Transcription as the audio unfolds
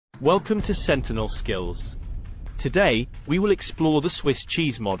Welcome to Sentinel Skills. Today, we will explore the Swiss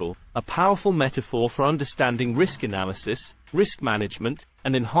cheese model, a powerful metaphor for understanding risk analysis, risk management,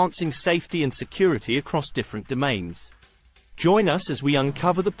 and enhancing safety and security across different domains. Join us as we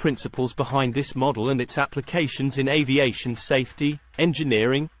uncover the principles behind this model and its applications in aviation safety,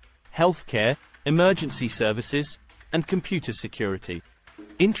 engineering, healthcare, emergency services, and computer security.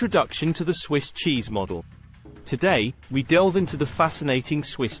 Introduction to the Swiss cheese model. Today, we delve into the fascinating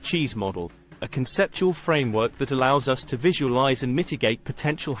Swiss cheese model, a conceptual framework that allows us to visualize and mitigate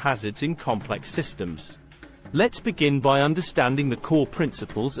potential hazards in complex systems. Let's begin by understanding the core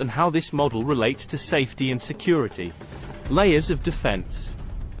principles and how this model relates to safety and security. Layers of defense.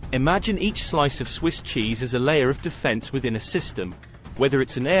 Imagine each slice of Swiss cheese as a layer of defense within a system, whether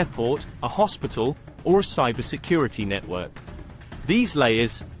it's an airport, a hospital, or a cybersecurity network. These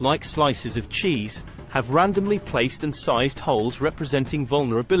layers, like slices of cheese, have randomly placed and sized holes representing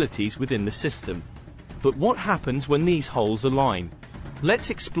vulnerabilities within the system. But what happens when these holes align? Let's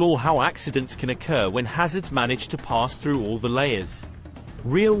explore how accidents can occur when hazards manage to pass through all the layers.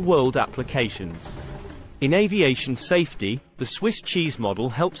 Real-world applications. In aviation safety, the Swiss cheese model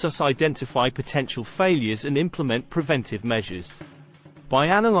helps us identify potential failures and implement preventive measures. By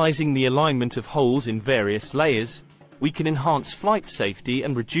analyzing the alignment of holes in various layers, we can enhance flight safety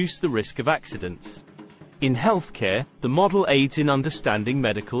and reduce the risk of accidents. In healthcare, the model aids in understanding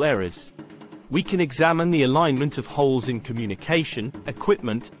medical errors. We can examine the alignment of holes in communication,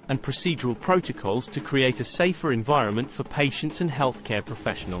 equipment, and procedural protocols to create a safer environment for patients and healthcare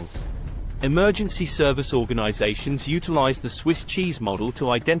professionals. Emergency service organizations utilize the Swiss cheese model to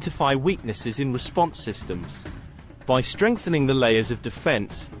identify weaknesses in response systems. By strengthening the layers of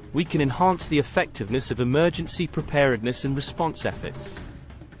defense, we can enhance the effectiveness of emergency preparedness and response efforts.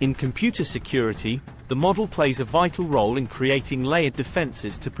 In computer security, the model plays a vital role in creating layered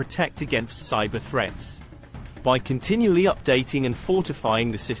defenses to protect against cyber threats. By continually updating and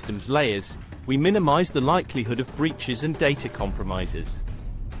fortifying the system's layers, we minimize the likelihood of breaches and data compromises.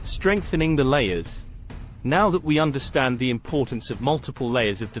 Strengthening the layers. Now that we understand the importance of multiple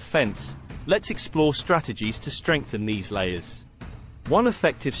layers of defense, let's explore strategies to strengthen these layers. One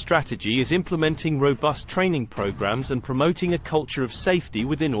effective strategy is implementing robust training programs and promoting a culture of safety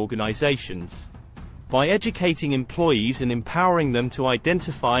within organizations. By educating employees and empowering them to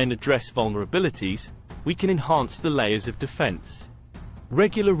identify and address vulnerabilities, we can enhance the layers of defense.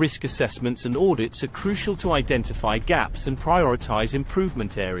 Regular risk assessments and audits are crucial to identify gaps and prioritize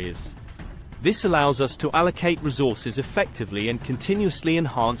improvement areas. This allows us to allocate resources effectively and continuously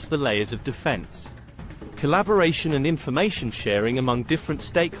enhance the layers of defense. Collaboration and information sharing among different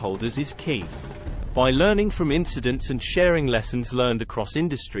stakeholders is key. By learning from incidents and sharing lessons learned across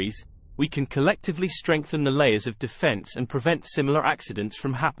industries, we can collectively strengthen the layers of defense and prevent similar accidents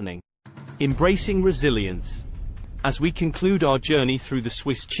from happening. Embracing resilience. As we conclude our journey through the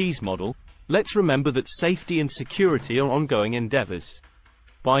Swiss cheese model, let's remember that safety and security are ongoing endeavors.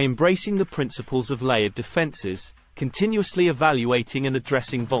 By embracing the principles of layered defenses, continuously evaluating and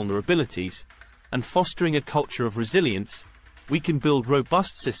addressing vulnerabilities, and fostering a culture of resilience, we can build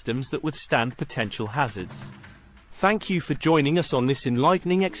robust systems that withstand potential hazards. Thank you for joining us on this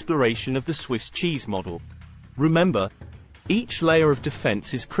enlightening exploration of the Swiss cheese model. Remember, each layer of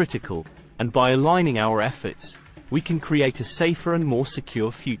defense is critical, and by aligning our efforts, we can create a safer and more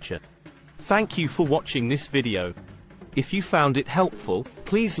secure future. Thank you for watching this video. If you found it helpful,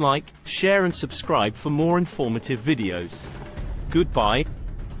 please like, share and subscribe for more informative videos. Goodbye.